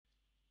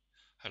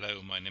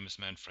Hello, my name is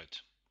Manfred.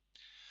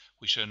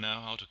 We show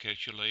now how to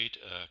calculate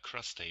a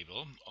cross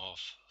table of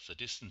the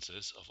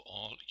distances of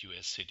all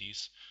US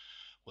cities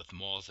with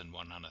more than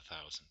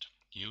 100,000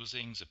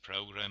 using the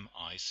program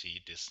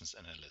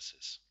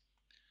IC-DistanceAnalysis.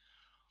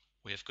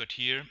 We have got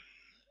here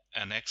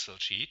an Excel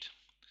sheet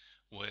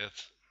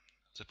with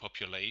the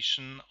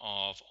population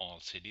of all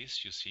cities.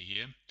 You see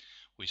here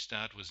we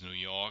start with New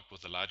York,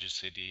 with the largest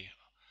city,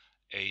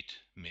 8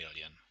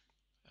 million.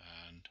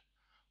 And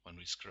when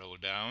we scroll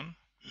down,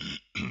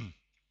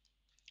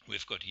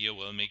 we've got here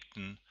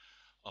Wilmington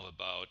of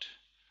about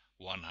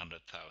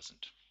 100,000.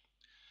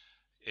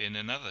 In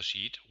another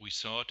sheet, we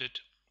sorted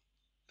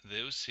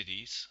those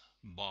cities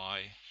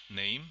by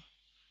name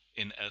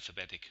in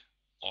alphabetic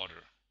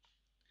order.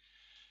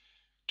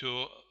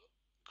 To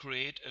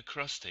create a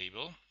cross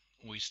table,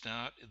 we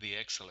start the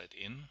Excel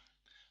AddIn,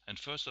 and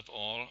first of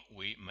all,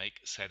 we make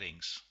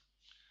settings.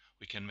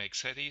 We can make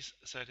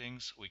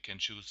settings, we can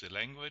choose the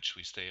language,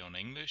 we stay on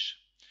English.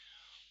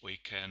 We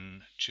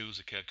can choose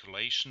a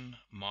calculation,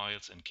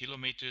 miles and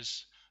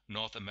kilometers,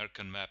 North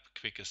American map,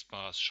 quickest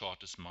path,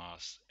 shortest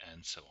path,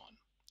 and so on.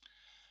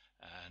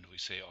 And we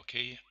say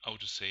OK.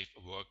 Autosave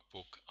a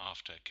workbook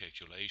after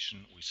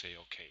calculation, we say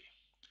OK.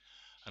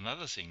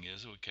 Another thing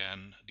is we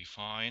can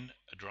define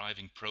a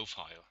driving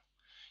profile.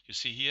 You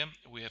see here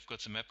we have got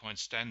the MapPoint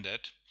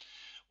standard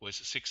with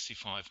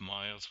 65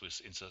 miles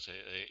with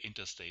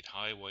interstate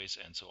highways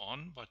and so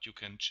on, but you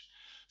can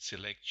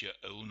select your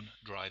own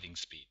driving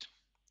speed.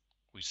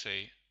 We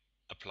say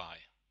apply.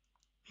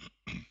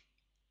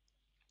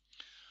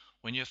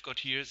 When you have got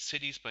here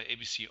cities by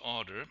ABC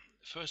order,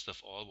 first of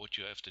all what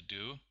you have to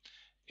do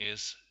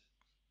is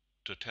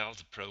to tell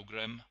the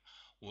program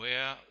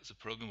where the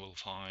program will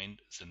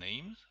find the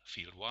name,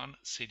 field 1,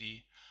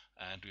 city,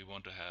 and we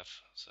want to have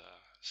the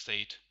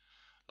state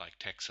like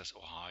Texas,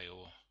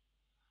 Ohio,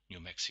 New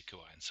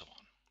Mexico, and so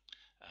on,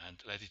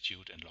 and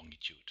latitude and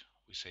longitude.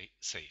 We say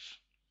save.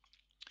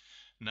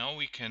 Now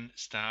we can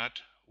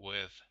start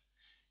with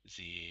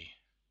the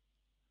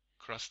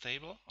cross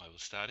table. I will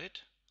start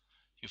it.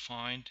 You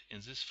find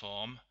in this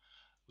form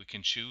we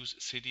can choose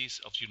cities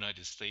of the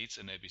United States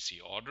in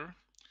ABC order,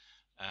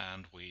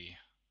 and we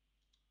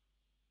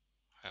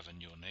have a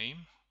new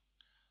name,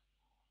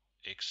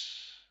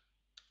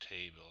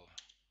 X-Table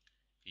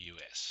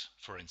U.S.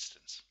 for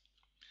instance,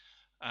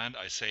 and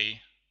I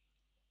say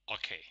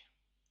OK.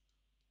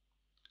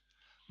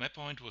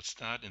 MapPoint will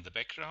start in the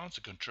background, the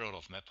control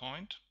of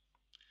MapPoint,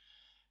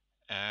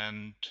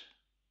 and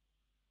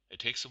it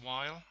takes a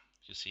while.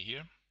 You see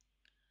here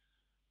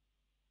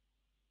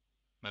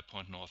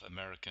MapPoint North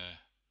America,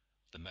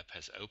 the map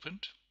has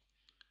opened,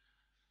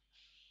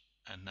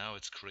 and now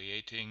it's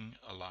creating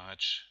a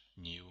large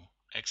new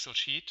Excel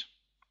sheet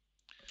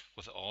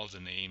with all the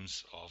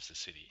names of the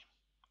city,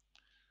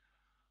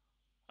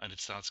 and it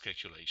starts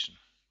calculation.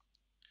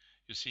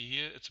 You see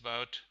here it's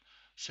about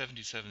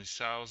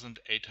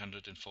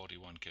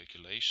 77,841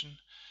 calculation.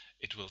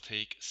 It will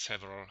take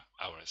several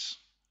hours.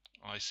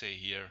 I say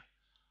here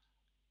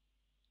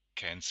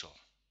cancel.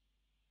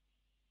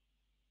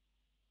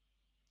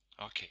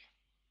 Okay.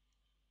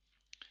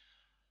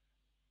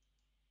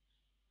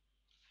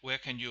 Where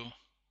can you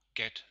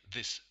get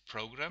this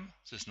program,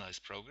 this nice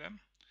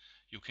program?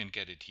 You can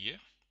get it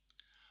here.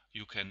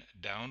 You can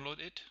download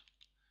it.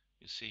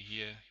 You see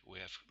here we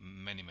have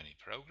many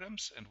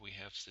programs, and we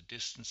have the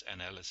distance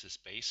analysis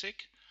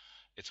basic.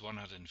 It's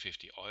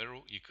 150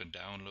 euro. You can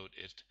download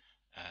it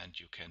and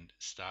you can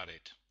start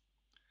it.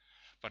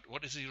 But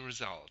what is the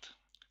result?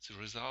 The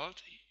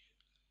result,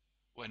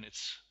 when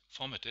it's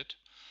formatted,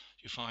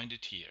 you find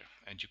it here,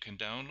 and you can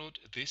download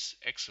this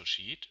Excel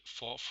sheet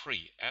for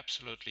free,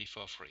 absolutely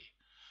for free.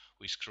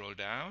 We scroll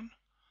down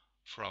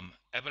from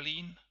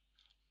Abilene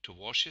to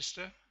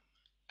Worcester,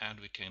 and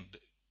we can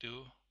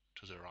do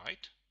to the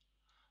right,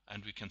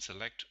 and we can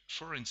select,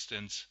 for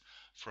instance,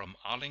 from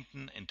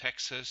Arlington in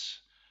Texas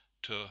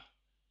to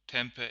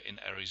Tempe in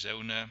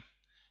Arizona.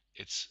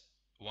 It's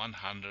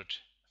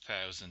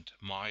 100,000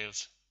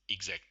 miles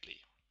exactly.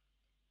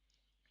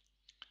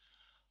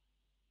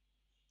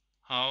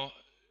 How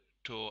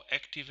to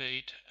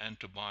activate and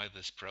to buy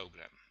this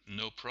program?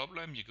 No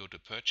problem, you go to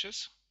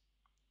purchase,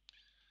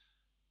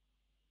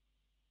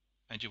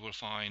 and you will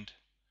find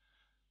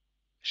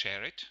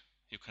share it.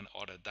 You can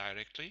order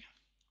directly,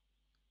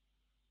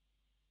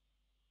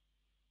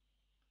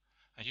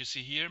 and you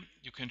see here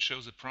you can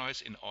show the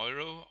price in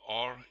euro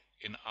or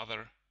in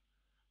other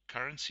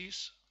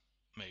currencies,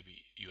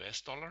 maybe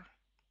US dollar,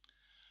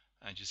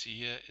 and you see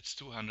here it's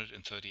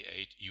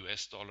 238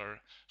 US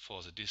dollar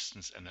for the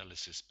distance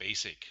analysis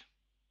basic.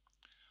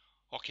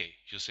 Okay,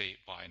 you say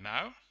buy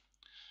now,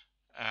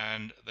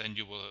 and then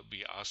you will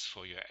be asked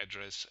for your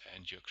address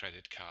and your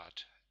credit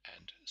card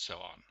and so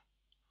on.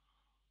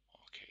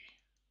 Okay,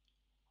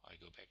 I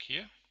go back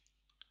here,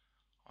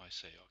 I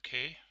say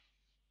okay,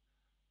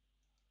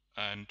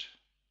 and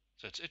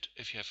that's it.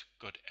 If you have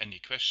got any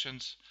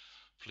questions,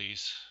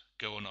 please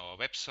go on our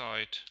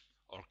website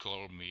or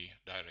call me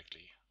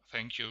directly.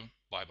 Thank you.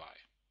 Bye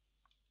bye.